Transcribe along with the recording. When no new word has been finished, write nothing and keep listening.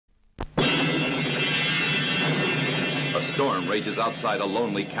storm rages outside a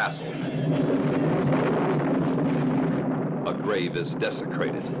lonely castle. A grave is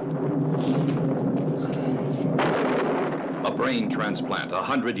desecrated. A brain transplant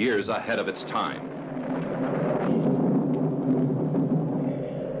 100 years ahead of its time.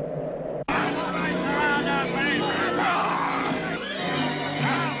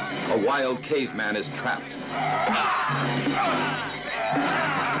 A wild caveman is trapped.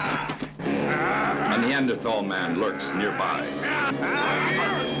 A Neanderthal man lurks nearby.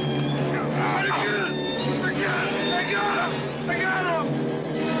 I got him!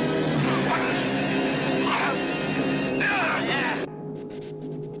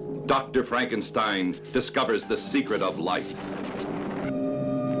 Dr. Frankenstein discovers the secret of life.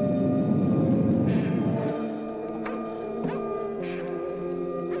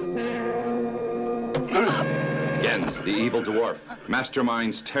 Gens, the evil dwarf,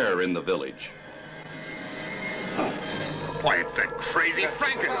 masterminds terror in the village. Why, it's that crazy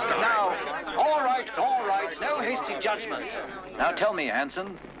Frankenstein! Now, all right, no hasty judgment. Now tell me,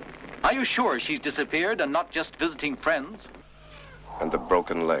 Hanson, are you sure she's disappeared and not just visiting friends? And the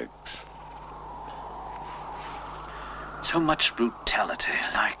broken legs. So much brutality,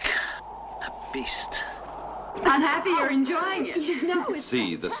 like a beast. I'm happy you're enjoying it. You know, it's...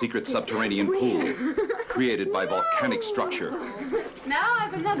 See the secret subterranean pool created by volcanic structure. Now I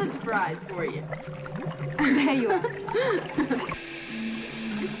have another surprise for you. There you are.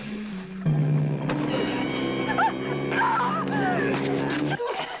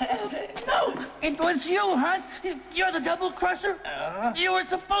 No, it was you, Hans. You're the double crusher. You were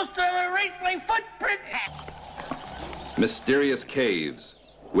supposed to have erased my footprint. Mysterious caves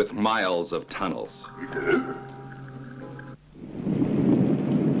with miles of tunnels.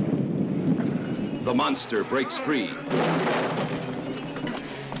 The monster breaks free.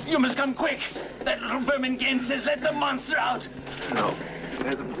 You must come quick. That little vermin Gens says let the monster out. No.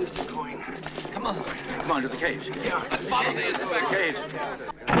 Where the police are going. Come on to the caves. Yeah, let's follow the inspector. Caves.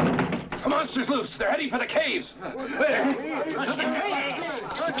 The monster's loose. They're heading for the caves. There.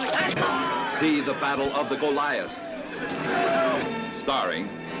 See the Battle of the Goliaths. Starring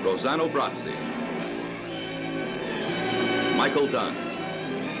Rosanna Brazzi, Michael Dunn,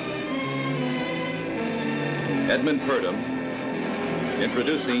 Edmund Purdom,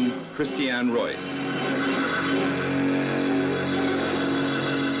 introducing Christiane Royce.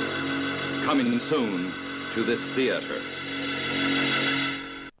 Coming soon to this theater.